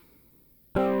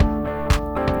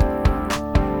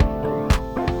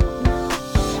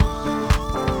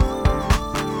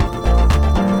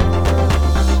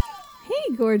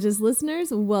gorgeous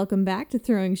listeners. Welcome back to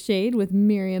Throwing Shade with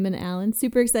Miriam and Alan.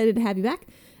 Super excited to have you back.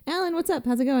 Alan, what's up?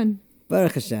 How's it going?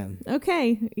 Baruch Hashem.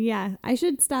 Okay, yeah. I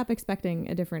should stop expecting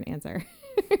a different answer.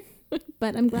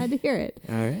 But I'm glad to hear it.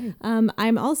 All right.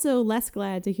 I'm also less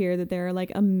glad to hear that there are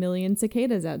like a million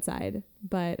cicadas outside,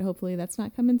 but hopefully that's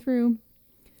not coming through.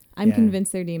 I'm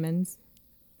convinced they're demons.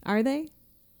 Are they?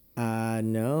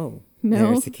 No. No?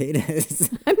 They're cicadas.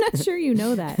 I'm not sure you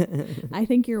know that. I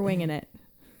think you're winging it.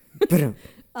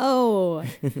 Oh,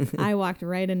 I walked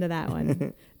right into that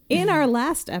one. In our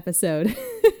last episode,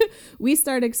 we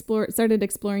started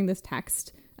exploring this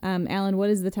text. Alan, what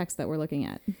is the text that we're looking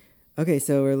at? Okay,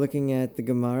 so we're looking at the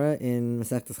Gemara in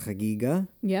Masechtas Chagiga.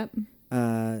 Yep.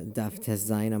 Daf Tes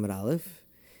Zayin Amud Aleph,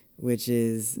 which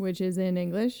is in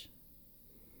English.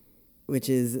 Which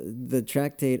is the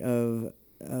tractate of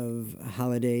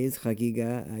holidays.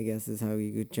 Chagiga, I guess, is how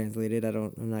you could translate it.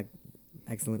 I'm not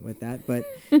excellent with that, but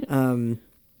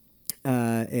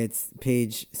it's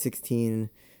page 16,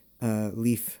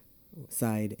 leaf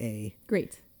side A.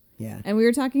 Great. Yeah. And we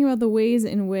were talking about the ways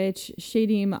in which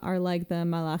Shadim are like the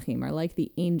Malachim, are like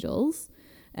the angels.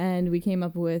 And we came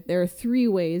up with, there are 3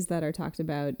 ways that are talked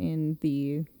about in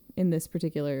this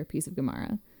particular piece of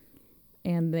Gemara.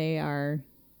 And they are,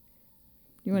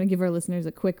 you want to give our listeners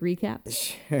a quick recap?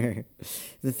 Sure.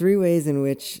 The 3 ways in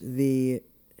which the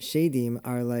Shadim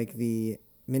are like the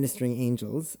ministering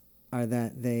angels are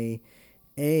that they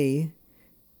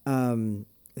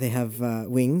have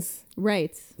wings.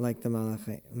 Right. Like the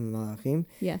Malachim.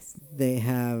 Yes. They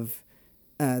have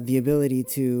the ability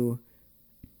to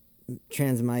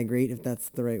transmigrate, if that's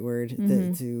the right word,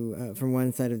 from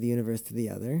one side of the universe to the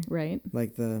other. Right.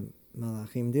 Like the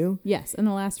Malachim do. Yes, and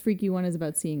the last freaky one is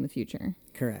about seeing the future.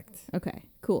 Correct. Okay,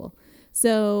 cool.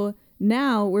 So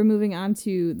now we're moving on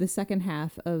to the second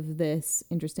half of this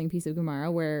interesting piece of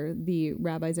Gemara where the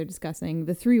rabbis are discussing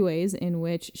the 3 ways in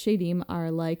which Shadim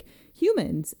are like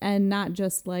humans, and not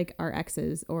just like our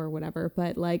exes or whatever,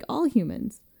 but like all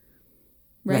humans.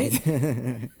 Right?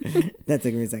 That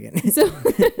took me a second. So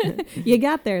you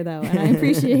got there though, and I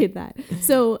appreciate that.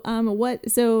 So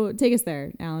so take us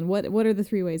there, Alan. What are the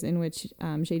 3 ways in which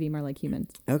Shadim are like humans?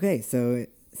 Okay, so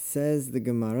it says the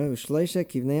Gemara, Ushloisha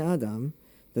kivnei Adam.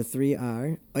 The 3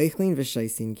 are Oichlin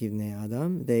v'shaisin kivnei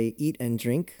Adam. They eat and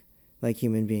drink like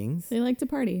human beings. They like to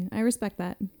party. I respect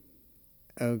that.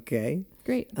 Okay.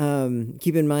 Great.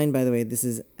 Keep in mind, by the way, this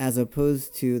is as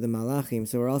opposed to the Malachim.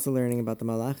 So we're also learning about the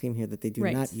Malachim here, that they do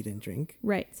not eat and drink.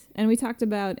 Right. And we talked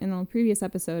about in the previous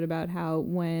episode about how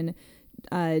when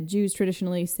Jews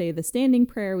traditionally say the standing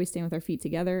prayer, we stand with our feet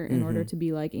together in order to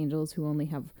be like angels who only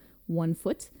have 1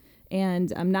 foot.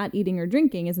 And not eating or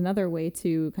drinking is another way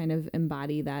to kind of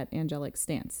embody that angelic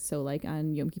stance. So like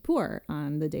on Yom Kippur,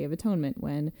 on the Day of Atonement,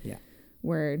 when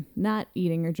we're not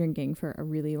eating or drinking for a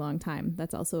really long time.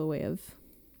 That's also a way of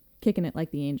kicking it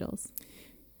like the angels.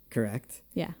 Correct.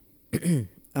 Yeah.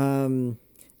 Parin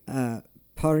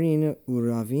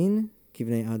uravin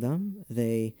kivnei Adam.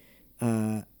 They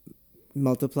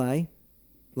multiply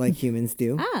like humans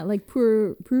do. Like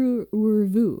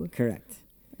urvu. Correct.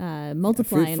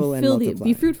 Multiply and fill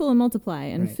be fruitful and multiply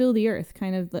and fill the earth,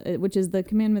 kind of, which is the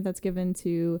commandment that's given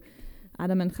to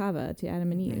Adam and Chava, to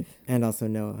Adam and Eve. Right. And also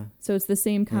Noah. So it's the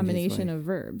same combination of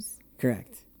verbs.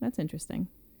 Correct. That's interesting.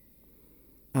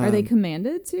 Are they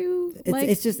commanded to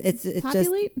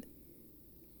populate?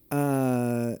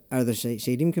 Are the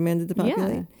Shadim commanded to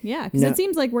populate? Yeah, because it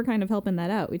seems like we're kind of helping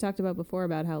that out. We talked about before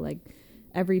about how like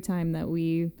every time that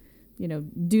we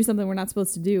do something we're not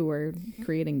supposed to do, we're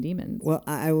creating demons. Well,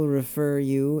 I will refer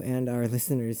you and our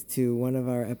listeners to one of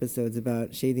our episodes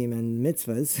about Shadim and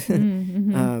mitzvahs,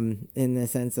 in the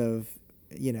sense of,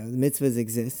 the mitzvahs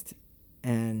exist,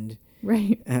 and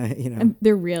right, and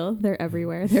they're real, they're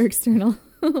everywhere, they're external.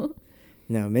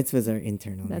 No, mitzvahs are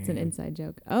internal. That's an inside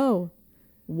joke. Oh,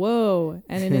 whoa,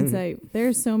 and an insight.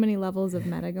 There's so many levels of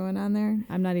meta going on there.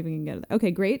 I'm not even gonna get it.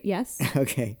 Okay, great. Yes.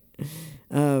 Okay.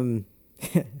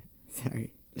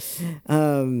 Sorry.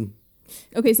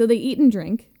 Okay, so they eat and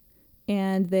drink,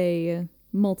 and they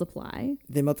multiply.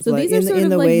 They multiply. So these are sort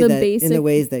of like the basic, in the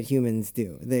ways that humans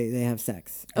do. They have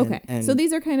sex. And so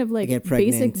these are kind of like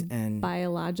basic and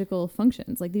biological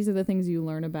functions. Like these are the things you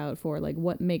learn about for like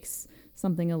what makes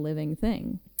something a living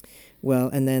thing. Well,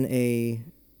 and then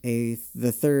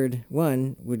the third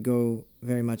one would go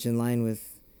very much in line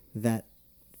with that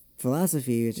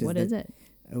philosophy, which is what is it?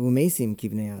 Umesim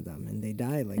kivnei Adam, and they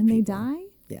die like. And people. they die?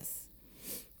 Yes.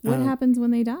 What happens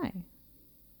when they die?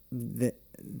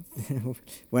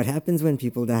 What happens when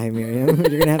people die, Miriam?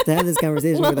 You're gonna have to have this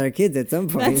conversation with our kids at some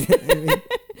point.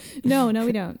 No,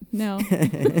 we don't. No.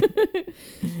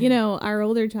 You know, our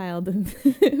older child,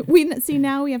 we see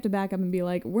now we have to back up and be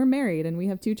like, we're married and we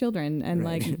have 2 children. And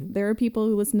Right. like, there are people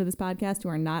who listen to this podcast who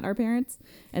are not our parents.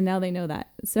 And now they know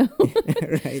that. So,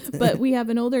 Right. but we have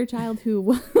an older child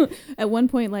who at one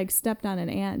point like stepped on an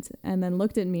ant and then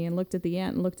looked at me and looked at the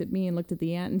ant and looked at me and looked at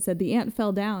the ant and said, the ant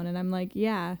fell down. And I'm like,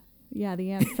 yeah,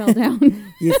 the ant fell down.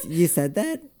 You said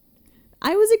that?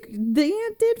 The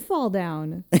ant did fall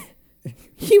down.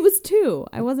 He was 2.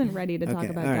 I wasn't ready to talk Okay.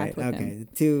 about All death right. with Okay. him.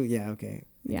 2. Yeah. Okay.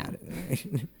 Yeah. Got it.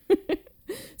 All right.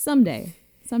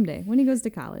 Someday when he goes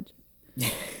to college.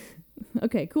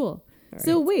 Okay, cool. All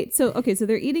So right. wait, so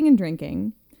they're eating and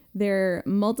drinking. They're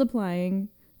multiplying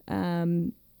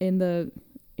in the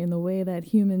way that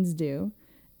humans do,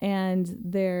 and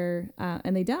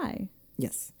they die.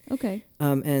 Yes. Okay.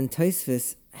 And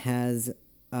Tosfos has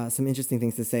some interesting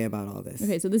things to say about all this.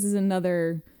 Okay, so this is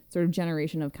another sort of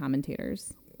generation of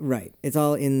commentators. Right. It's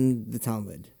all in the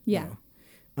Talmud. Yeah.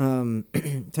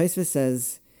 Tosfos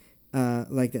says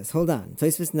like this. Hold on.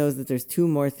 Tosfos knows that there's 2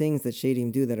 more things that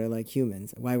Shadim do that are like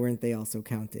humans. Why weren't they also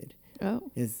counted?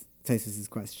 Oh. Is Tosfos'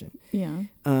 question. Yeah.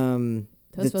 Um,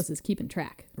 Tosfos is keeping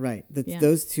track. right. Yeah.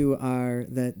 Those 2 are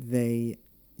that they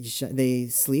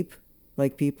sleep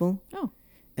like people. Oh.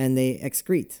 And they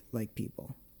excrete like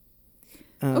people.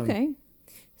 Okay.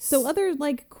 So other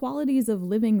like qualities of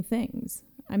living things.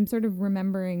 I'm sort of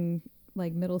remembering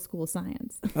like middle school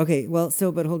science. Okay, well,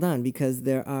 but hold on, because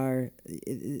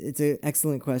it's an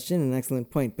excellent question, an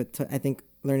excellent point, but I think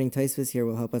learning Tosfos here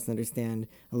will help us understand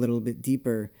a little bit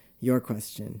deeper your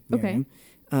question, Miriam.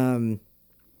 Okay.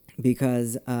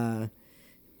 Because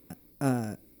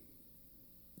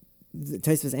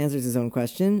Tosfos answers his own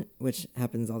question, which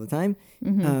happens all the time.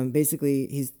 Mm-hmm. Basically,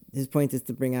 his point is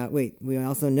to bring out, we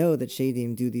also know that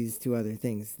Shadim do these 2 other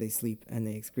things. They sleep and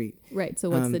they excrete. Right. So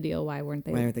what's the deal? Why aren't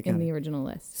they in in counted? the original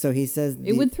list? So he says...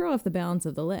 It would throw off the balance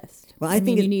of the list. Well, I think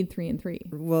mean, you need 3 and 3.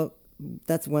 Well,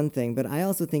 that's one thing, but I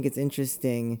also think it's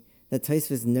interesting that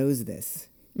Tosfos knows this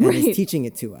and Right. is teaching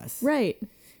it to us. Right.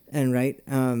 And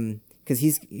because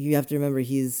you have to remember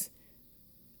he's,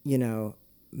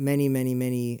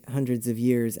 many hundreds of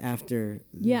years after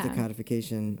Yeah. the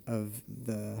codification of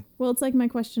the... Well, it's like my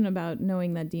question about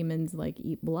knowing that demons like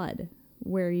eat blood.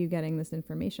 Where are you getting this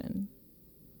information?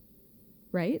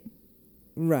 Right?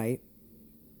 Right.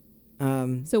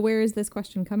 So where is this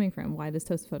question coming from? Why does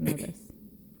Tosafot know this?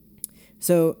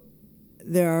 So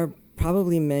there are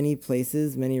probably many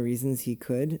places, many reasons he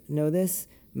could know this.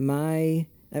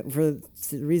 For the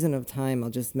reason of time, I'll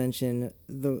just mention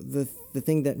the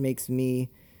thing that makes me,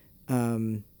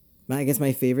 I guess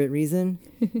my favorite reason,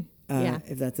 Yeah.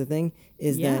 if that's a thing,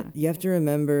 is Yeah. that you have to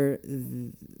remember,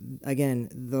 again,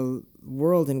 the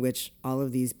world in which all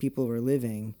of these people were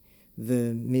living,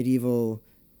 the medieval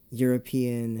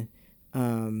European,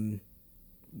 world.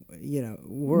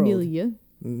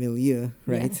 Milieu,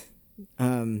 right?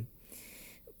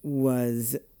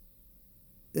 Was...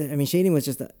 I mean, Shadim was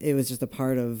just a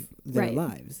part of their Right.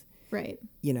 lives. Right.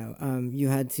 You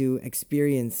had to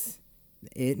experience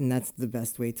it, and that's the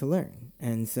best way to learn.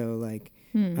 And so,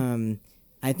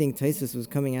 I think Tosfos was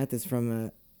coming at this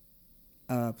from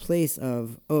a place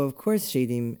of, of course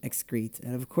Shadim excrete,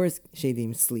 and of course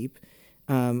Shadim sleep.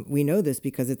 We know this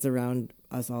because it's around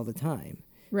us all the time,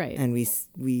 Right. and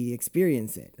we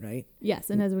experience it, right? Yes,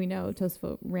 and as we know,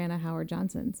 Tosafot ran a Howard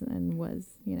Johnson's and was,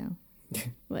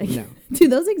 like, No. do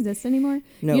those exist anymore?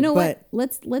 No, you know but-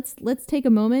 what? Let's take a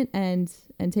moment and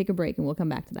take a break, and we'll come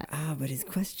back to that. But his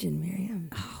question, Miriam.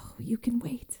 Oh, you can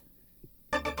wait.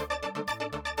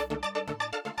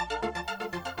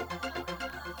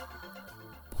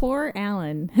 Poor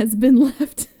Alan has been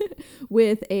left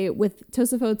with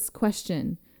Tosafot's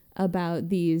question about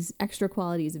these extra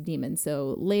qualities of demons.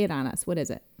 So lay it on us. What is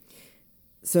it?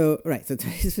 So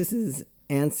Tosfos'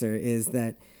 answer is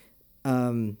that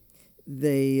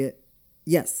they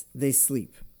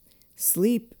sleep.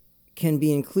 Sleep can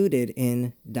be included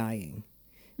in dying.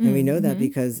 And we know that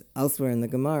because elsewhere in the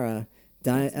Gemara,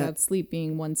 It's about sleep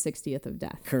being 1/60th of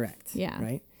death. correct. Yeah.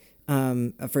 Right?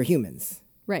 For humans.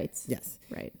 Right. Yes.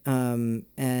 Right.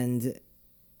 And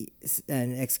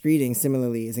excreting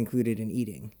similarly is included in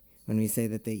eating when we say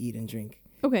that they eat and drink.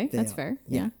 Okay, They that's are. fair.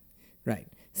 Yeah. Yeah. Right.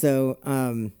 So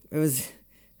it was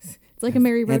It's like a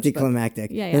Mary Roach book. anticlimactic.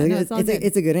 Yeah, no, it's all good.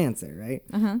 It's a good answer, right?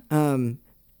 Uh-huh.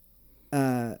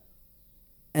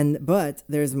 But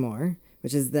there's more,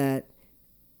 which is that,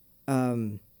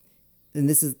 and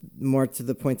this is more to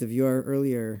the point of your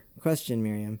earlier question,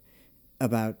 Miriam,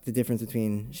 about the difference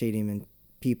between Shadim and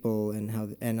people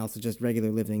and also just regular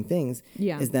living things.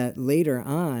 Yeah. Is that later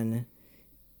on,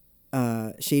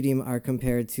 shadim are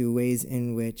compared to ways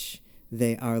in which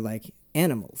they are like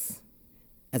animals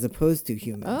as opposed to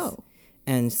humans. Oh.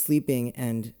 And sleeping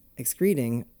and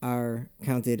excreting are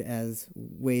counted as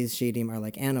ways shadim are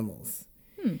like animals.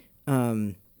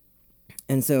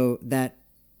 And so that,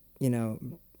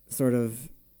 sort of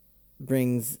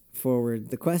brings forward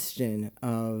the question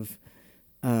of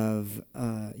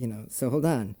so hold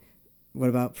on. What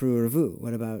about pru'urvu?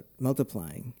 What about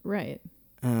multiplying? Right.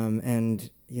 Well,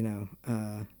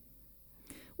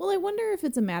 I wonder if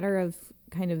it's a matter of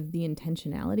kind of the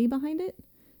intentionality behind it.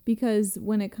 Because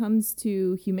when it comes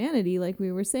to humanity, like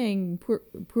we were saying,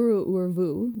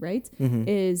 pru'urvu, right,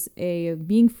 is a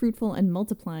being fruitful and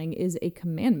multiplying is a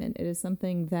commandment. It is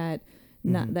something that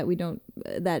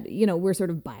we're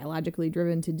sort of biologically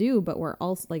driven to do, but we're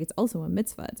also like, it's also a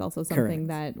mitzvah. It's also something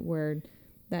Correct.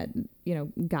 that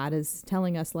God is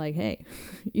telling us like, hey,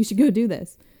 you should go do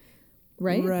this.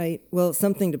 Right? Right. Well,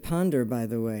 something to ponder, by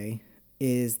the way,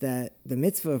 is that the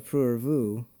mitzvah of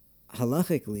pru'urvu,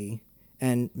 halachically,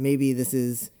 and maybe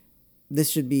this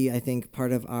should be, I think,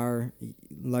 part of our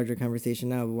larger conversation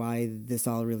now, why this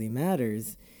all really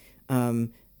matters. I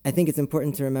think it's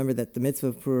important to remember that the mitzvah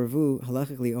of pru'urvu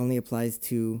halachically only applies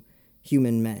to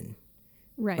human men.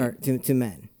 Right. Or to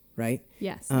men, right?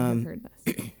 Yes, I've heard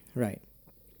this. Right.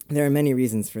 There are many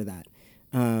reasons for that.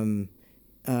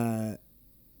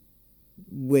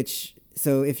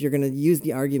 So if you're going to use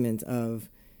the argument of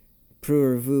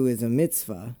pru'urvu is a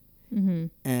mitzvah,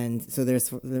 and so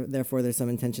therefore there's some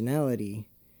intentionality,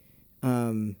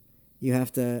 you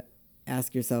have to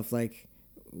ask yourself, like,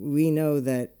 we know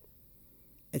that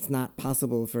it's not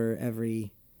possible for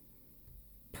every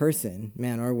person,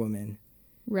 man or woman,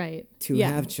 right, to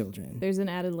have children. There's an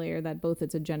added layer that both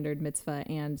it's a gendered mitzvah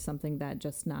and something that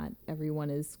just not everyone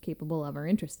is capable of or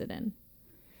interested in.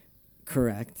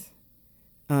 Correct.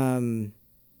 So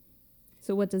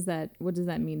what does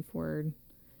that mean for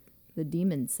the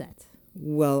demon set?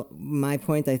 Well, my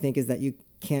point, I think, is that you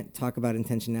can't talk about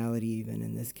intentionality even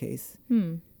in this case.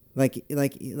 Like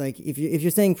if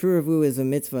you're saying pru'urvu is a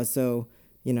mitzvah, so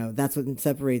that's what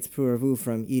separates pru'urvu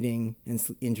from eating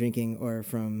and drinking or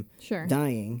from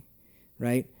dying,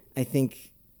 right? I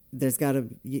think there's got to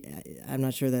be. I'm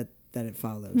not sure that it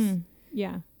follows.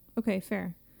 Yeah. Okay.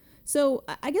 Fair. So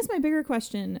I guess my bigger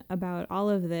question about all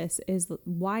of this is,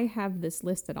 why have this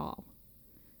list at all?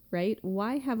 Right?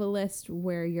 Why have a list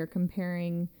where you're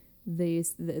comparing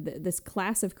this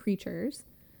class of creatures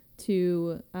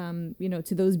to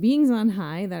to those beings on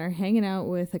high that are hanging out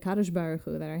with Hakadosh Baruch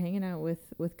Hu, that are hanging out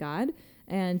with God,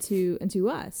 and to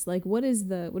us? Like, what is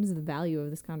the value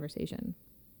of this conversation?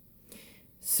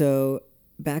 So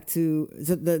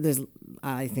there's,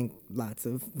 I think, lots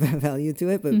of value to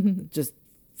it, but just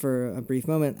for a brief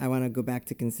moment, I want to go back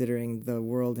to considering the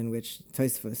world in which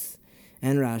Tosfos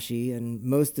and Rashi and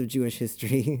most of Jewish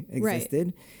history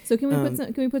existed. Right. So can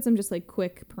we put some just like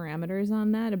quick parameters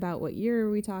on that? About what year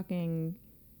are we talking?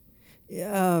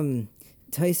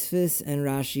 Tosfos and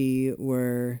Rashi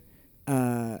were,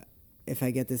 if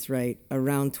I get this right,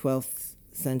 around 12th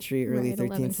century, early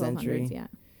 13th century. Yeah.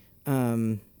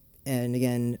 And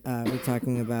again, we're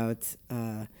talking about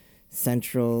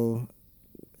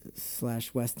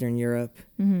Central/Western Europe.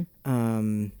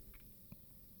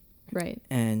 Right.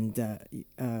 And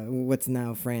what's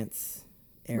now France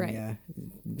area,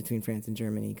 between France and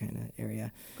Germany kind of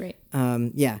area. Great.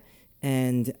 Yeah.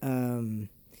 And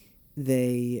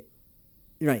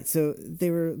so they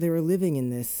were living in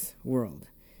this world,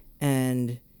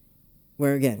 and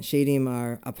where, again, shadim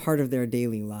are a part of their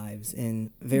daily lives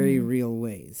in very real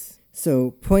ways.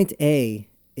 So point A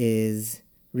is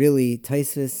really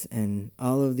Tosfos and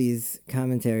all of these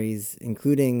commentaries,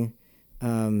 including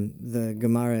the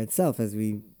Gemara itself, as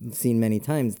we've seen many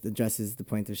times, addresses the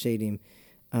point of shadim,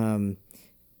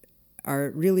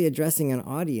 are really addressing an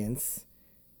audience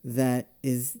that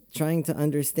is trying to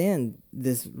understand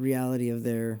this reality of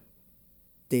their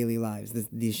daily lives,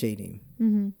 these shadim.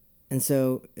 And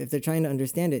so if they're trying to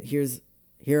understand it,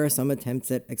 here are some attempts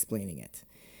at explaining it.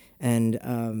 And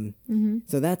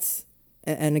so that's,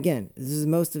 and again, this is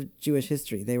most of Jewish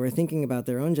history. They were thinking about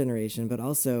their own generation, but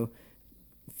also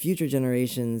future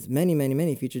generations, many, many,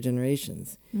 many future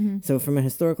generations. So from a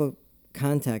historical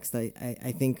context,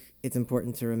 I think it's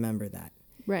important to remember that.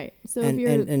 Right. So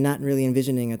and not really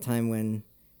envisioning a time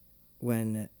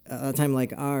when a time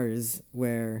like ours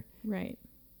where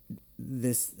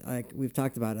this, like we've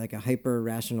talked about, like a hyper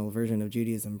rational version of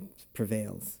Judaism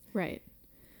prevails. Right.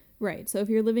 So if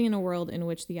you're living in a world in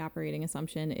which the operating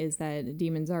assumption is that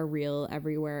demons are real,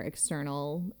 everywhere,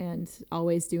 external, and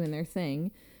always doing their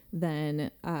thing,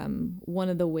 then one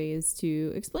of the ways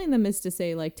to explain them is to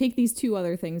say, like, take these two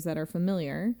other things that are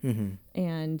familiar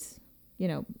and, you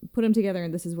know, put them together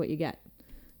and this is what you get,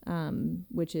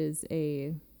 which is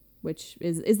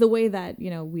the way that, you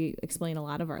know, we explain a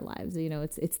lot of our lives. You know,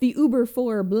 it's the Uber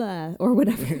for blah or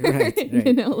whatever, right.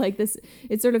 You know, like this,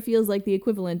 it sort of feels like the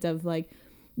equivalent of like,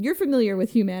 you're familiar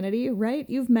with humanity, right?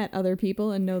 You've met other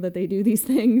people and know that they do these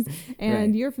things.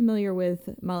 And you're familiar with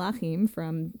malachim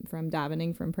from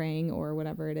davening, from praying or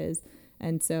whatever it is.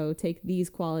 And so take these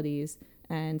qualities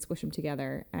and squish them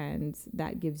together. And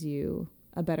that gives you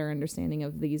a better understanding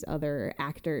of these other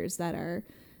actors that are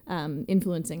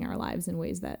influencing our lives in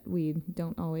ways that we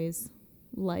don't always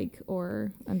like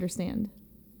or understand.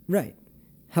 Right.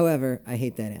 However, I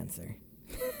hate that answer.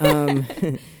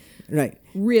 Right.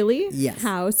 Really? Yes.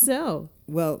 How so?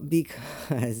 Well,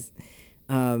 because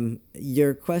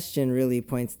your question really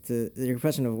points to your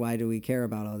question of why do we care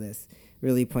about all this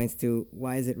really points to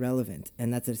why is it relevant,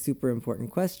 and that's a super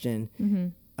important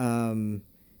question.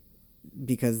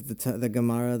 Because the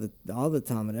Gemara, all the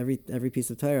Talmud, every piece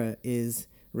of Torah is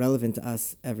relevant to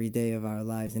us every day of our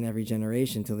lives in every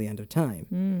generation till the end of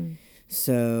time.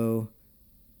 So,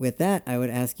 with that, I would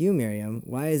ask you, Miriam,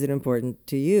 why is it important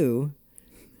to you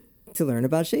to learn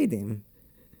about Shadim?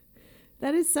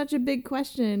 That is such a big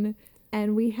question,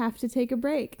 and we have to take a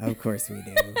break. Of course we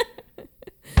do.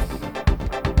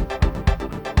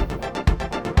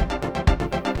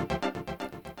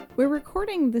 We're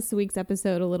recording this week's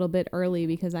episode a little bit early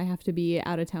because I have to be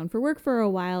out of town for work for a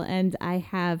while, and I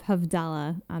have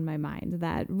Havdalah on my mind,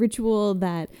 that ritual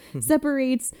that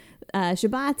separates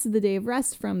Shabbat, the day of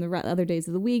rest, from the other days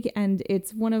of the week. And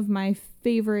it's one of my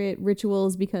favorite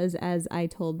rituals because, as I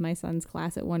told my son's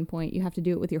class at one point, you have to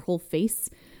do it with your whole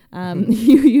face.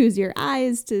 You use your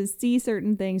eyes to see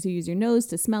certain things. You use your nose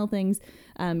to smell things.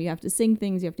 You have to sing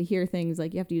things. You have to hear things.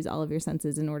 Like, you have to use all of your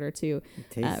senses in order to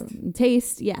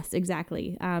taste. Yes,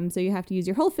 exactly. So you have to use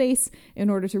your whole face in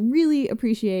order to really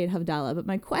appreciate Havdalah. But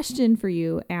my question for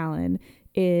you, Alan,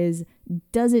 is,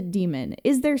 does it demon?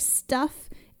 Is there stuff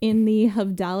in the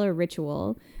Havdalah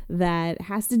ritual that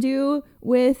has to do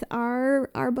with our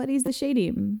buddies, the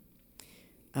Shadim?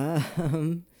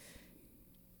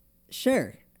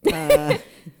 Sure.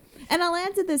 And I'll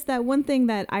add to this that one thing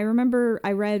that I remember,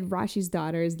 I read Rashi's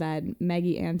Daughters, that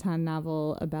Maggie Anton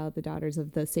novel about the daughters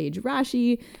of the sage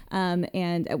Rashi,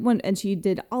 and she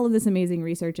did all of this amazing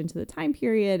research into the time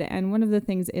period. And one of the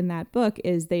things in that book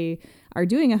is they are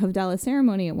doing a Havdalah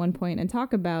ceremony at one point and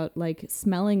talk about like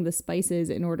smelling the spices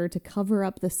in order to cover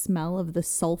up the smell of the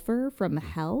sulfur from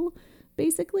hell,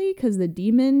 basically, because the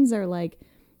demons are like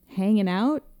hanging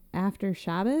out after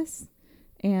Shabbos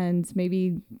and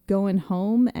maybe going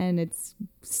home and it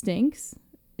stinks.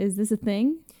 Is this a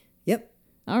thing? Yep.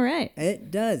 All right. It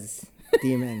does,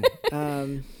 demon.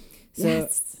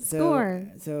 Score.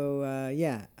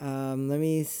 Let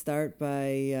me start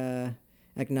by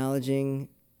acknowledging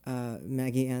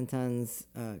Maggie Anton's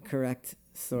correct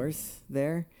source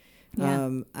there.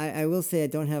 Yeah. I will say I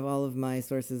don't have all of my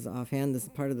sources offhand. This is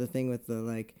part of the thing with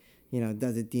the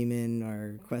does it demon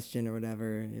or question or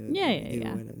whatever.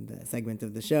 The segment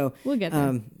of the show. We'll get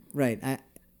there. Right.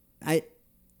 I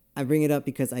bring it up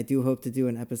because I do hope to do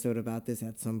an episode about this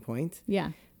at some point.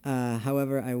 Yeah.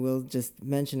 However, I will just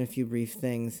mention a few brief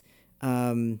things.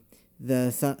 Smelling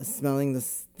the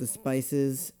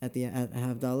spices at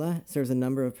Havdalah serves a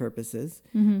number of purposes.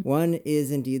 One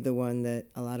is indeed the one that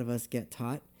a lot of us get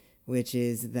taught, which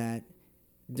is that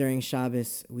during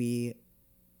Shabbos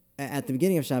at the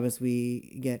beginning of Shabbos,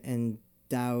 we get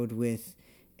endowed with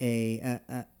an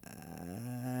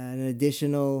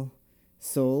additional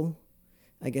soul,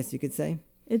 I guess you could say.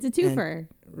 It's a twofer.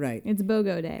 Right. It's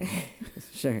BOGO day.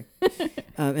 Sure.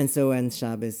 And so when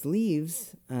Shabbos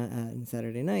leaves on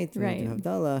Saturday night, right, to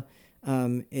Havdalah,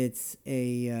 it's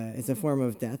a form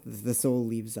of death. The soul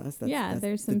leaves us.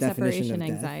 There's some separation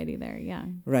anxiety there. Yeah.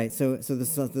 Right. So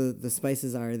the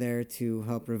spices are there to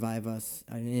help revive us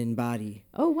in body.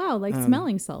 Oh wow! Like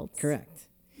smelling salts. Correct.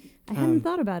 I hadn't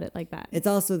thought about it like that. It's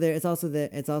also there as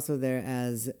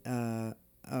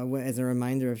a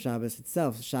reminder of Shabbos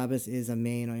itself. Shabbos is a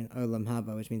main olam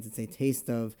haba, which means it's a taste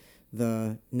of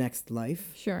the next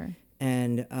life. Sure.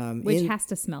 And which has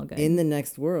to smell good in the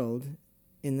next world.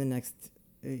 In the next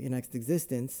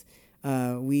existence,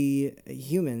 we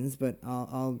humans, but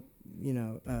all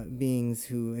beings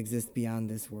who exist beyond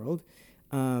this world,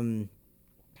 we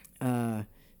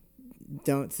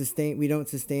don't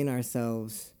sustain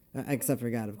ourselves, except for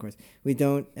God, of course. We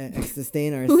don't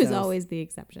sustain ourselves. Who is always the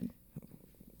exception.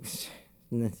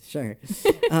 Sure.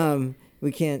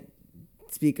 We can't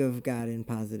speak of God in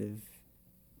positive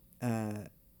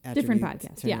Different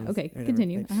attribute podcast. Yeah. terms Okay. or whatever.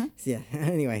 Continue. Like, Uh-huh. so yeah.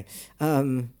 Anyway,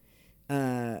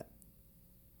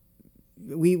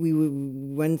 we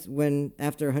when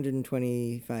after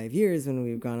 125 years, when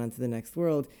we've gone on to the next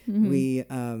world, Mm-hmm. we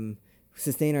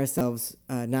sustain ourselves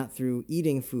not through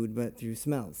eating food but through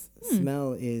smells.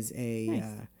 Smell is Nice.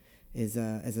 is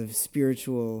a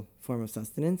spiritual form of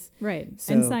sustenance. Right.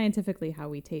 So- And scientifically, how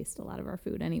we taste a lot of our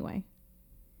food anyway.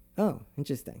 Oh,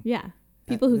 interesting. Yeah.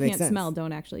 People who makes can't sense. smell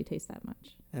don't actually taste that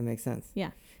much. That makes sense.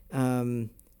 Yeah.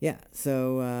 Yeah.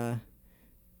 So,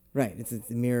 right. It's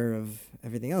a mirror of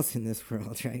everything else in this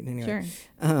world, right? Anyway.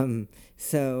 Sure.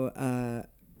 So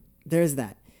there's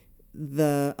that.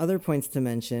 The other points to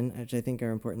mention, which I think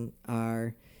are important,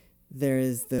 are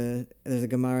there's a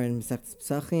Gemara in Masechet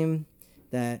Pesachim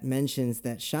that mentions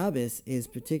that Shabbos is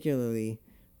particularly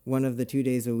one of the 2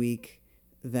 days a week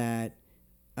that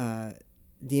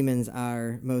demons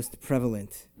are most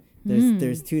prevalent.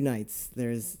 There's 2 nights.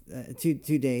 There's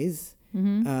two days.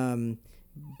 Mm-hmm.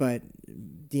 But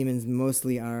demons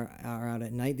mostly are out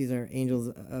at night. These are angels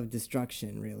of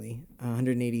destruction, really.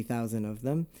 180,000 of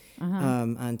them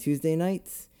on Tuesday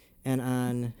nights and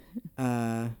on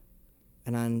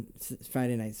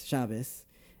Friday nights, Shabbos,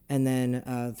 and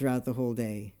then throughout the whole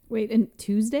day. Wait, and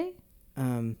Tuesday?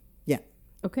 Yeah,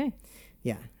 Okay.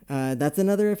 yeah. That's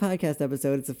another podcast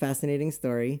episode. It's a fascinating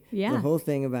story. Yeah. The whole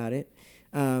thing about it.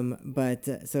 But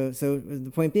so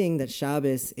the point being that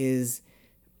Shabbos is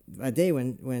a day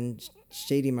when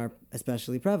shadim are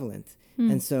especially prevalent.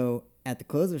 And so at the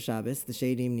close of Shabbos, the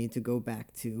shadim need to go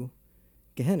back to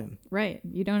Gehenna. Right.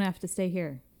 You don't have to stay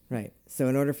here. Right. So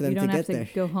in order for them You to don't get have to there.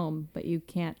 go home, but you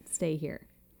can't stay here,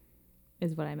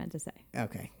 is what I meant to say.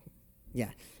 Okay.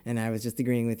 Yeah. And I was just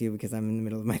agreeing with you because I'm in the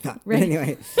middle of my thought. Right.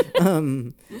 But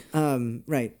anyway,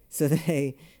 right. So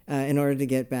they, in order to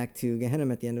get back to Gehenna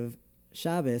at the end of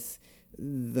Shabbos,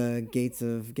 the gates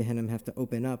of Gehenna have to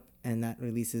open up, and that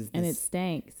releases this And it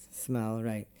stanks. smell,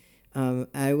 right?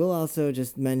 I will also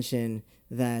just mention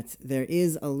that there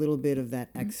is a little bit of that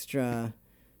extra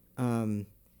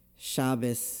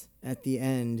Shabbos at the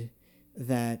end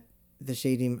that the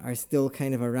shadim are still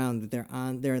kind of around.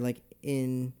 That they're like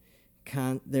in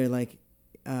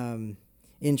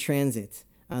transit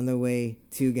on the way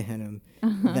to Gehenna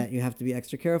that you have to be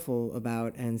extra careful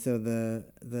about. And so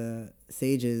the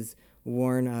sages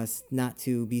warn us not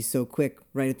to be so quick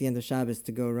right at the end of Shabbos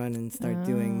to go run and start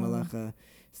doing malacha,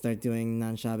 start doing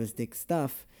non-Shabbos-dik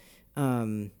stuff.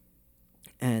 So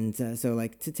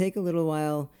like to take a little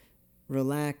while,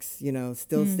 relax,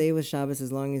 still stay with Shabbos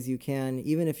as long as you can,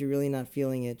 even if you're really not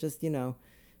feeling it, just, but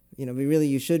really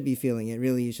you should be feeling it.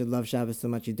 Really, you should love Shabbos so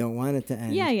much you don't want it to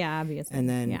end. Yeah, obviously. And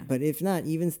then, yeah. but if not,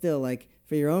 even still, like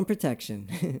for your own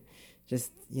protection,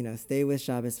 just, stay with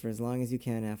Shabbos for as long as you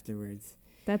can afterwards.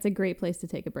 That's a great place to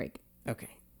take a break. Okay.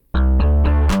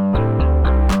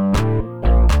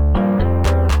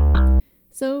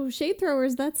 So, shade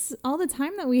throwers, that's all the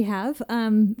time that we have.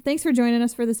 Thanks for joining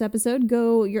us for this episode.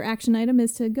 Your action item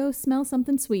is to go smell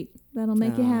something sweet. That'll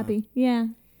make you happy. Yeah.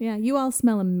 You all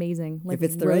smell amazing. Like if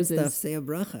it's the roses. right stuff, say a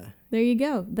bracha. There you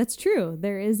go. That's true.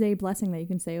 There is a blessing that you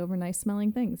can say over nice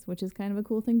smelling things, which is kind of a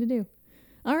cool thing to do.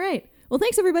 All right. Well,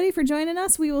 thanks everybody for joining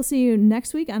us. We will see you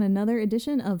next week on another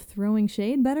edition of Throwing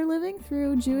Shade, Better Living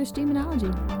Through Jewish Demonology.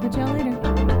 Catch y'all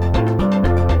later.